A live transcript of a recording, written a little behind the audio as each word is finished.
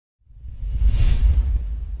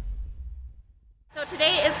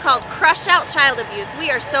called Crush Out Child Abuse. We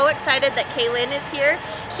are so excited that Kaylyn is here.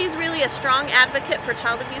 She's really a strong advocate for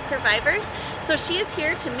child abuse survivors. So she is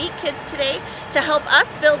here to meet kids today to help us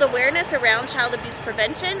build awareness around child abuse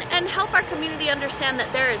prevention and help our community understand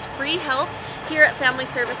that there is free help here at Family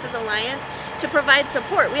Services Alliance to provide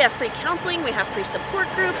support. We have free counseling, we have free support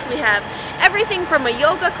groups, we have everything from a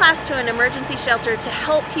yoga class to an emergency shelter to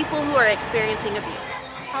help people who are experiencing abuse.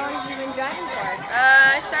 How long have you been driving for?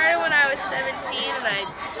 I started when I was 17 and I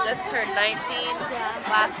just turned 19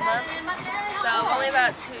 last month, so only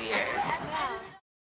about 2 years.